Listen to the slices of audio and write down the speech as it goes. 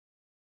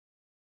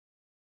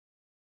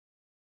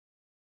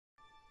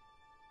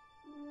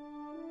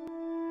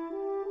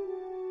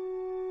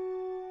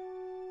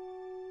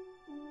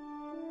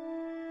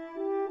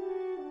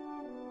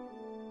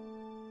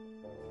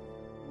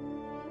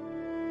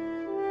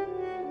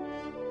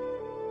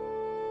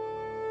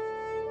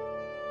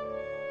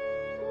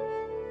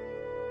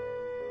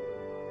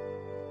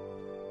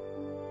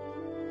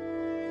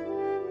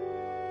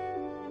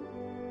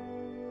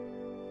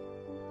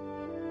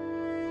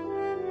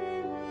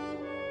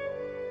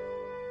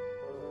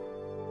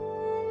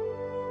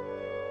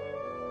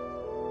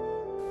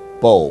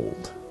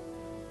bold,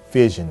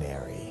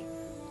 visionary,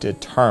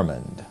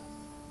 determined,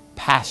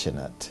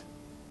 passionate.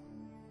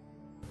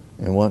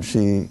 And once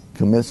she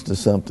commits to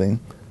something,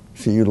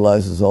 she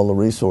utilizes all the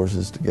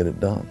resources to get it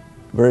done.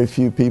 Very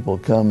few people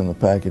come in the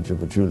package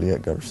of a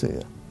Juliet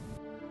Garcia.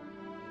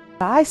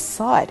 I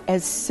saw it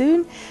as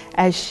soon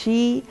as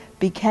she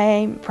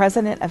became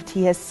president of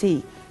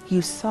TSC.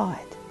 You saw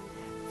it.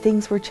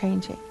 Things were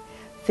changing.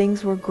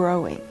 Things were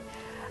growing.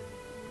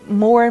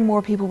 More and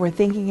more people were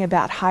thinking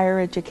about higher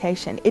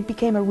education. It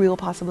became a real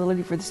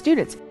possibility for the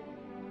students.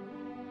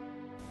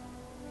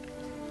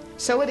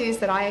 So it is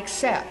that I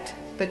accept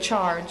the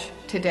charge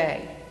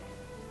today.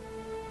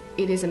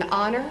 It is an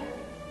honor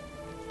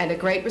and a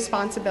great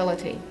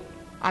responsibility.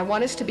 I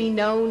want us to be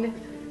known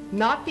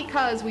not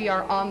because we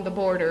are on the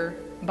border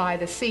by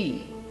the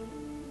sea,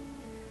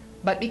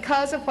 but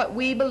because of what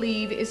we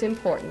believe is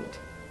important,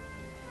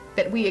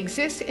 that we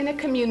exist in a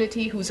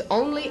community whose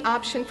only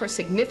option for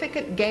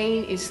significant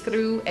gain is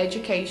through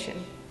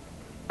education.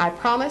 I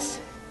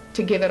promise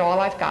to give it all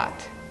I've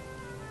got.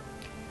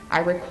 I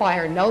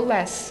require no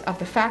less of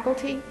the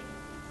faculty,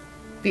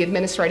 the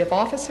administrative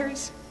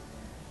officers,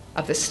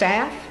 of the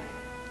staff,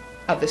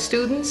 of the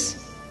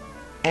students,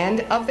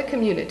 and of the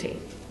community.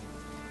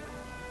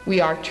 We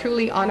are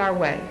truly on our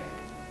way,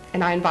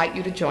 and I invite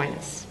you to join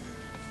us.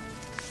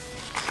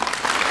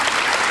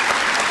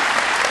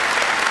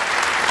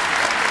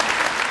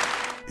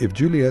 If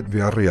Juliet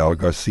Villarreal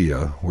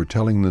Garcia were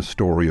telling the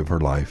story of her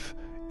life,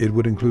 it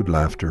would include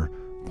laughter,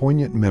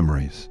 poignant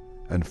memories,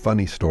 and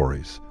funny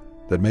stories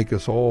that make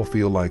us all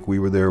feel like we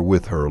were there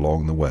with her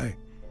along the way.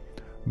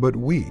 But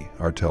we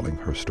are telling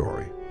her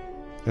story,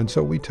 and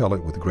so we tell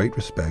it with great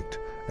respect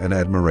and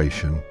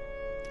admiration,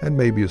 and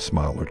maybe a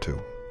smile or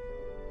two.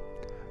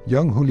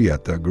 Young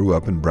Julieta grew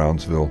up in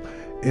Brownsville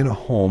in a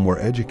home where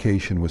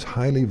education was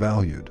highly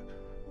valued,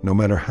 no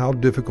matter how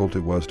difficult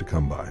it was to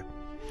come by,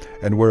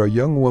 and where a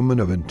young woman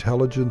of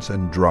intelligence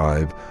and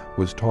drive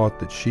was taught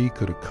that she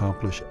could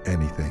accomplish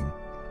anything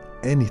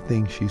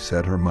she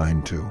set her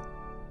mind to.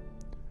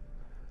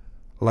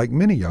 Like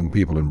many young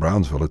people in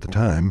Brownsville at the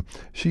time,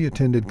 she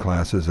attended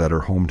classes at her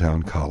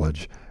hometown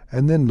college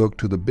and then looked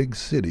to the big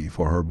city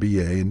for her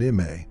BA and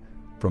MA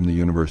from the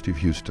University of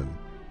Houston.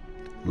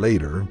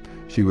 Later,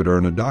 she would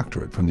earn a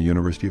doctorate from the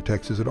University of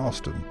Texas at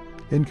Austin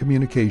in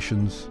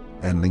communications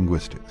and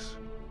linguistics.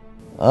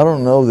 I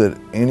don't know that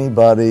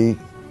anybody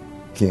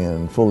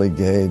can fully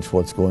gauge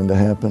what's going to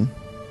happen,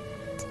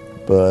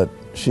 but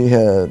she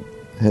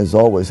has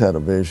always had a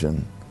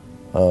vision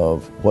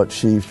of what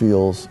she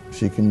feels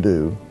she can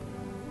do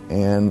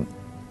and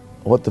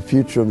what the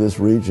future of this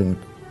region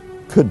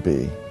could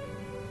be.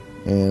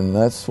 And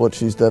that's what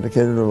she's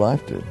dedicated her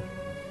life to.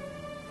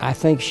 I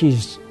think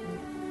she's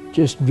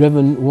just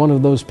driven, one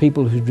of those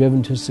people who's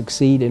driven to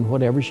succeed in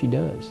whatever she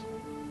does.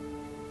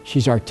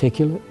 She's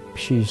articulate,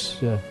 she's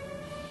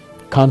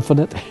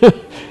confident,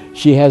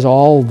 she has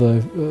all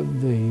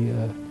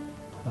the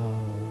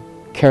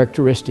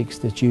characteristics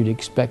that you'd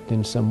expect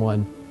in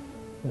someone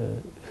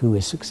who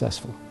is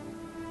successful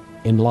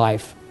in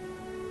life,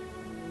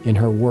 in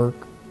her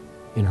work,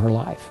 in her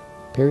life,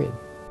 period.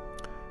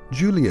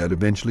 Juliet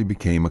eventually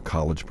became a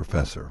college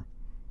professor.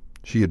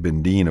 She had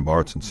been Dean of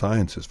Arts and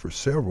Sciences for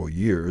several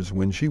years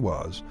when she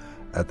was,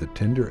 at the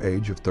tender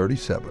age of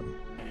 37,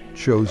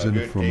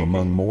 chosen from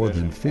among more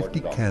than 50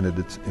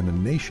 candidates in a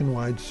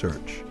nationwide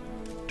search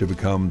to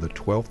become the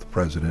 12th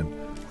president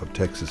of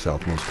Texas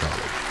Southmost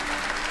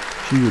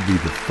College. She would be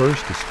the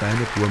first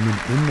Hispanic woman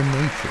in the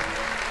nation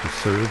to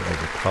serve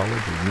as a college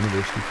or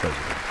university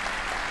president.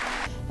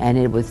 And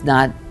it was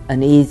not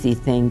an easy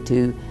thing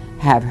to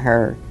have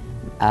her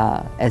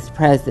as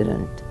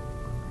president.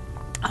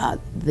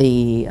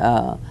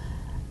 The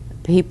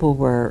people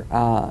were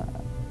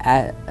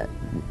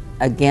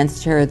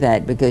against her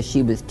that because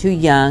she was too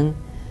young,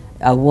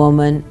 a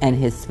woman, and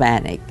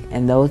Hispanic,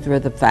 and those were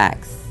the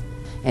facts.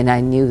 And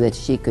I knew that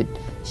she could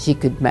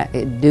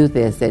do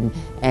this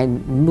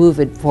and move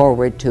it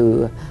forward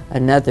to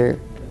another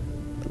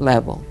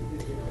level.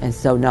 And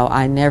so no,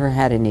 I never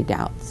had any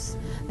doubts.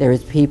 There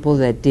was people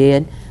that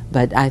did,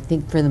 but I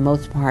think for the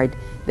most part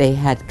they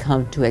had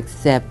come to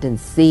accept and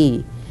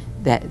see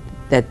that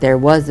there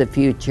was a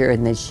future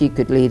and that she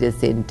could lead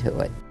us into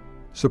it.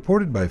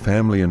 Supported by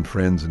family and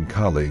friends and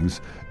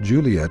colleagues,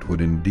 Juliet would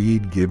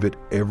indeed give it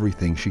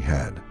everything she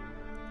had.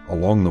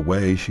 Along the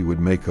way, she would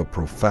make a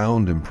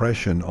profound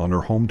impression on her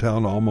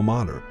hometown alma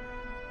mater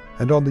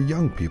and on the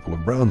young people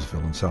of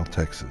Brownsville in South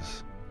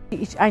Texas.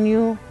 I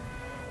knew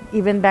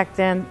even back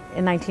then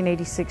in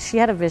 1986, she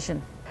had a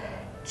vision.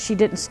 She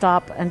didn't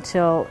stop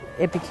until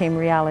it became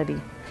reality.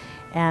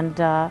 And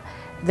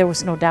there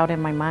was no doubt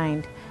in my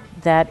mind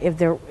that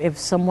if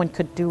someone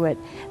could do it,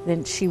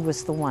 then she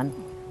was the one.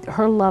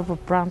 Her love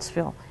of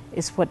Brownsville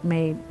is what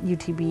made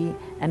UTB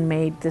and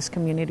made this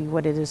community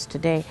what it is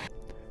today.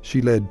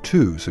 She led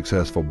 2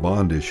 successful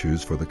bond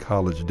issues for the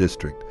college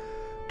district,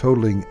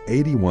 totaling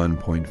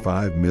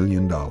 $81.5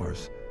 million,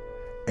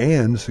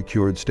 and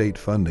secured state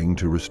funding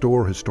to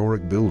restore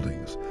historic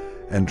buildings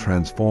and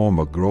transform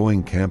a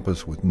growing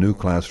campus with new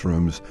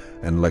classrooms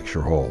and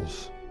lecture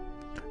halls.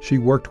 She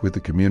worked with the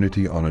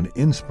community on an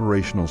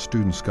inspirational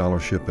student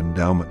scholarship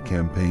endowment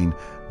campaign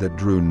that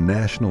drew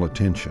national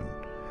attention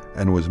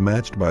and was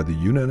matched by the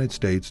United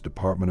States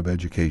Department of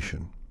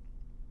Education.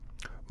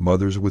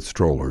 Mothers with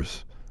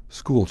strollers,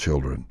 school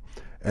children,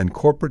 and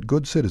corporate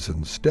good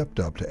citizens stepped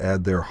up to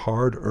add their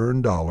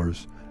hard-earned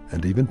dollars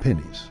and even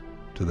pennies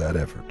to that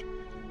effort.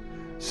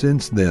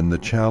 Since then, the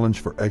Challenge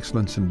for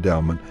Excellence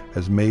Endowment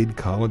has made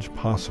college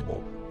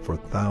possible for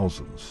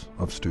thousands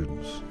of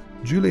students.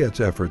 Juliet's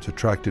efforts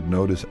attracted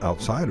notice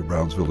outside of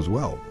Brownsville as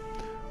well.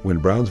 When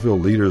Brownsville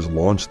leaders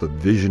launched the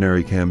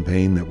visionary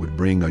campaign that would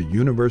bring a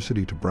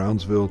university to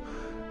Brownsville,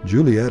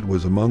 Juliet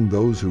was among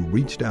those who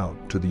reached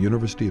out to the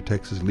University of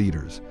Texas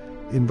leaders,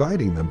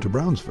 inviting them to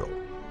Brownsville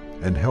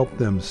and helped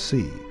them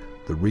see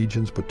the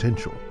region's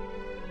potential.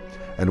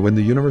 And when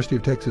the University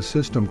of Texas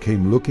system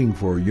came looking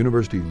for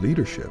university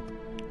leadership,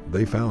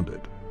 they found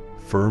it,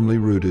 firmly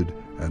rooted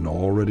and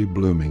already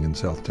blooming in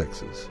South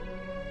Texas.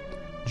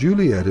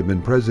 Juliet had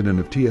been president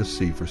of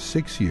TSC for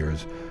 6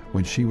 years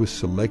when she was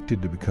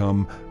selected to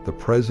become the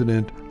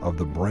president of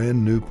the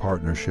brand new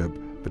partnership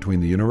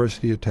between the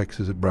University of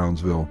Texas at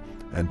Brownsville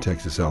and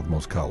Texas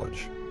Southmost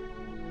College.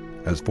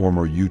 As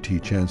former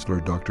UT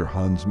Chancellor Dr.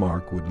 Hans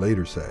Mark would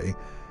later say,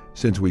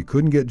 since we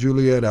couldn't get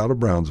Juliet out of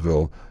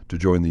Brownsville to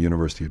join the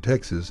University of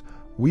Texas,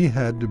 we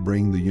had to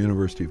bring the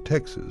University of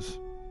Texas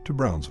to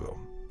Brownsville.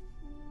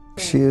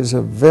 She is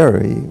a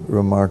very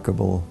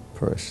remarkable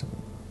person,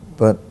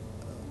 but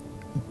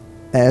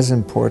as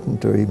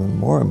important or even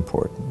more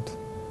important,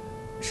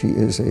 she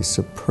is a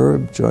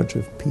superb judge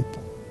of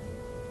people.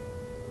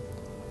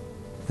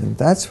 And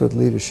that's what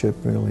leadership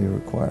really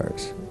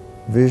requires: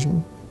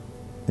 vision,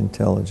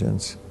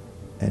 intelligence,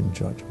 and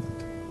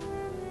judgment.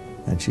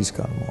 And she's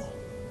got them all.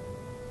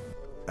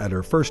 At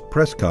her first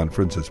press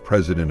conference as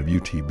president of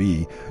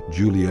UTB,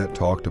 Juliet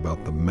talked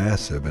about the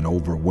massive and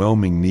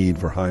overwhelming need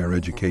for higher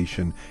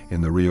education in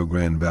the Rio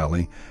Grande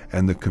Valley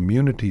and the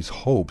community's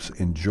hopes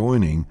in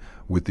joining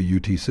with the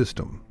UT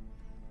system.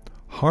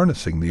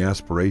 Harnessing the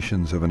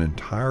aspirations of an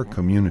entire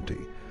community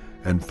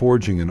and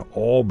forging an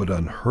all but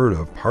unheard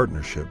of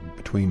partnership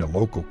between a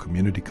local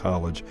community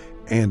college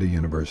and a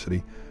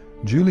university,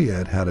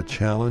 Juliet had a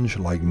challenge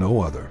like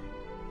no other.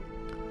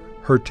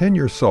 Her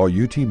tenure saw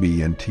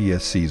UTB and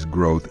TSC's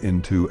growth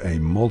into a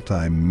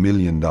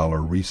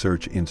multi-million-dollar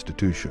research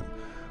institution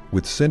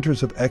with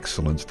centers of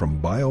excellence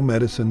from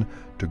biomedicine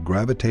to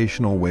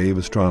gravitational wave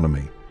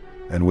astronomy,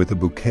 and with a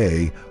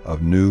bouquet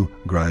of new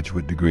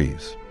graduate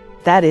degrees.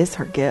 That is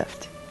her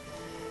gift,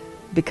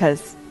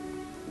 because,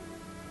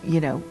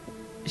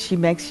 she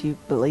makes you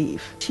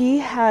believe. She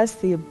has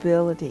the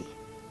ability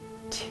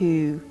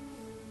to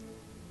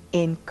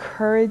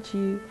encourage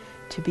you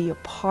to be a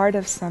part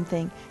of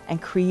something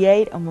and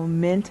create a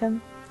momentum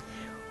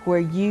where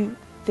you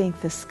think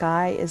the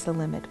sky is the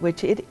limit,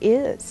 which it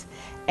is.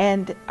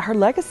 And her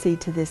legacy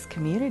to this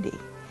community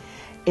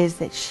is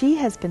that she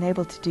has been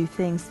able to do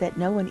things that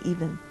no one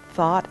even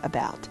thought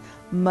about,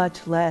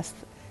 much less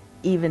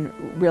even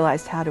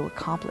realized how to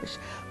accomplish.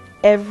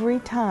 Every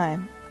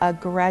time a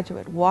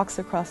graduate walks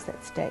across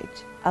that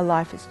stage, a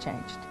life is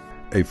changed.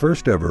 A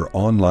first ever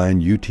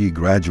online UT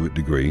graduate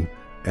degree,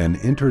 an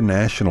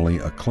internationally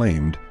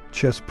acclaimed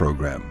chess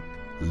program,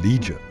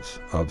 legions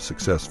of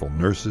successful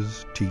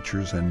nurses,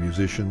 teachers, and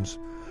musicians,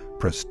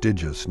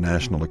 prestigious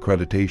national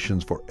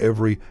accreditations for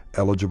every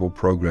eligible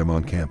program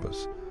on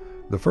campus,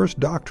 the first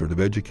doctorate of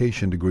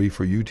education degree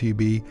for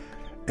UTB,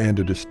 and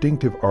a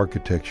distinctive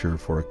architecture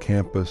for a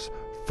campus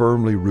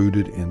firmly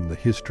rooted in the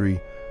history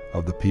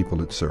of the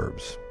people it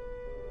serves.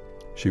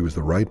 She was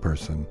the right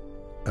person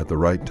at the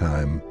right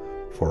time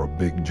for a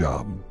big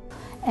job.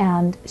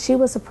 And she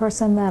was a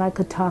person that I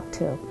could talk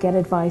to, get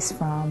advice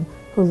from,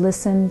 who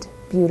listened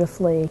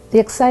beautifully. The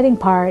exciting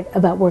part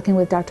about working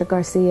with Dr.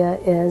 Garcia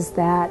is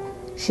that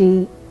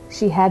she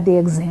had the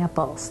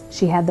examples,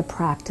 she had the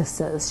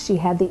practices, she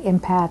had the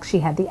impact, she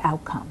had the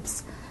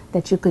outcomes,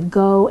 that you could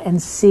go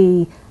and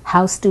see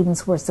how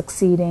students were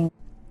succeeding.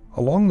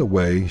 Along the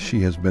way, she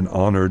has been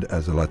honored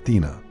as a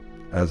Latina,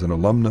 as an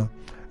alumna,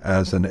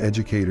 as an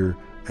educator,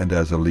 and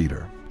as a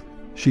leader.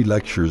 She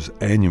lectures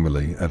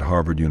annually at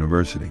Harvard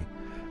University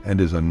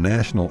and is a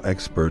national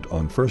expert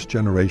on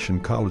first-generation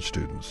college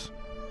students.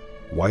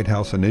 White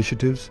House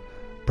initiatives,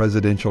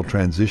 presidential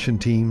transition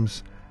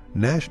teams,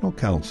 national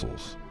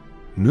councils,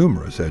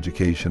 numerous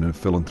education and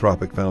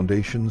philanthropic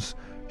foundations,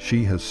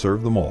 she has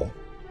served them all.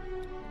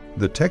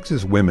 The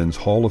Texas Women's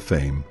Hall of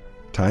Fame,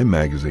 Time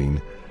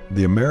Magazine,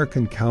 the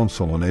American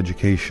Council on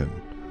Education,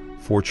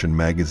 Fortune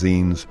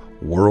Magazine's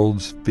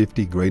World's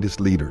 50 Greatest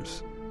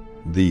Leaders.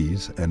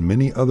 These and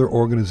many other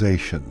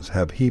organizations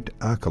have heaped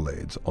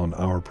accolades on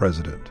our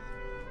president.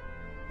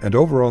 And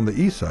over on the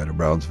east side of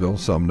Brownsville,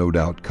 some no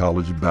doubt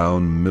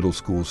college-bound middle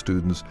school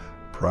students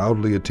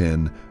proudly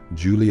attend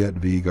Juliet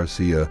V.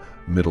 Garcia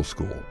Middle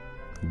School.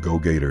 Go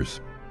Gators!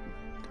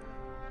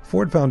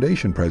 Ford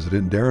Foundation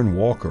President Darren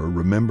Walker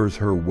remembers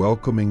her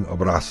welcoming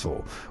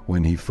abrazo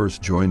when he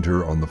first joined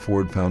her on the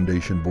Ford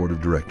Foundation Board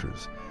of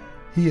Directors.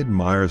 He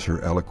admires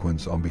her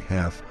eloquence on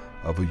behalf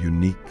of a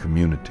unique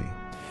community.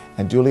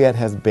 And Juliet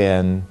has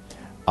been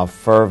a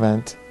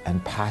fervent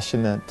and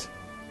passionate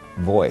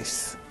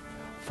voice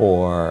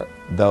for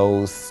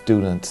those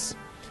students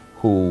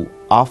who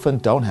often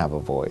don't have a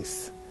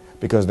voice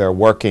because they're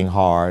working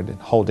hard,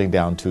 holding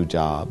down 2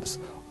 jobs,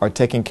 or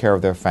taking care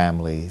of their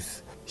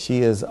families.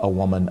 She is a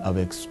woman of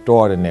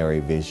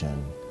extraordinary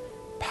vision,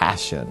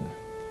 passion,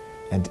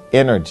 and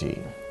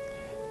energy,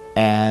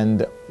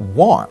 and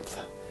warmth.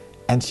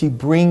 And she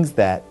brings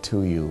that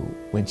to you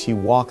when she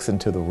walks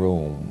into the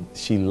room.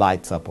 She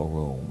lights up a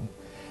room.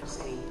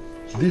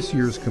 This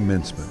year's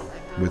commencement,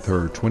 with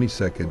her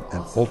 22nd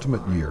and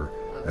ultimate year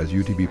as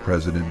UTB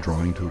president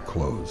drawing to a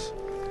close,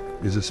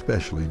 is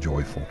especially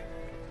joyful.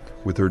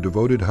 With her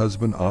devoted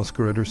husband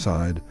Oscar at her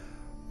side,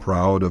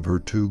 proud of her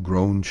 2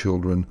 grown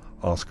children,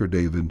 Oscar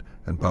David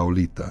and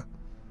Paulita,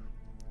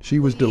 she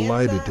was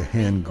delighted to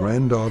hand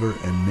granddaughter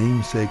and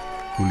namesake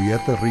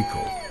Juliet V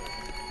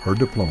her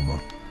diploma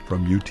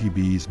from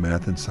UTB's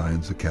Math and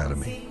Science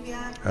Academy,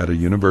 at a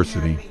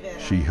university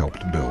she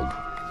helped build.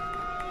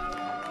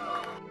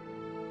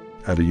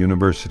 At a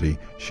university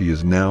she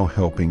is now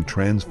helping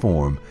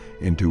transform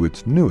into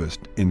its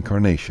newest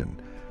incarnation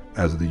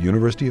as the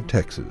University of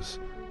Texas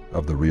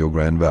of the Rio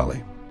Grande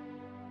Valley.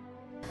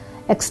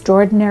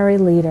 Extraordinary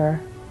leader,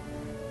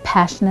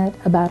 passionate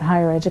about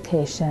higher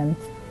education.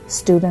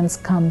 Students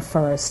come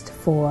first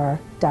for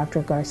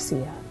Dr.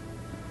 Garcia,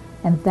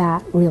 and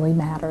that really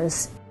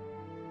matters.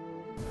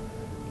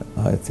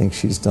 I think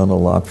she's done a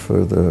lot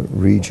for the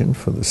region,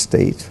 for the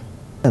state,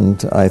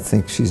 and I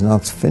think she's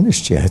not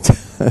finished yet.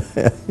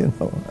 You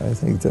know, I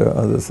think there are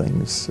other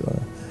things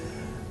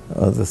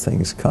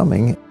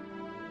coming.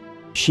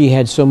 She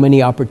had so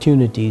many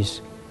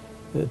opportunities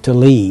to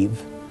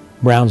leave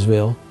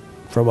Brownsville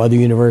from other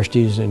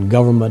universities and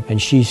government,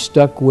 and she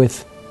stuck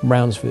with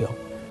Brownsville.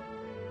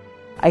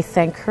 I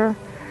thank her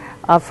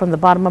from the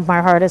bottom of my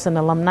heart as an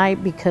alumni,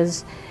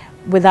 because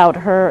without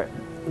her,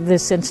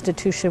 this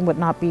institution would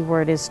not be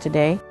where it is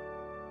today.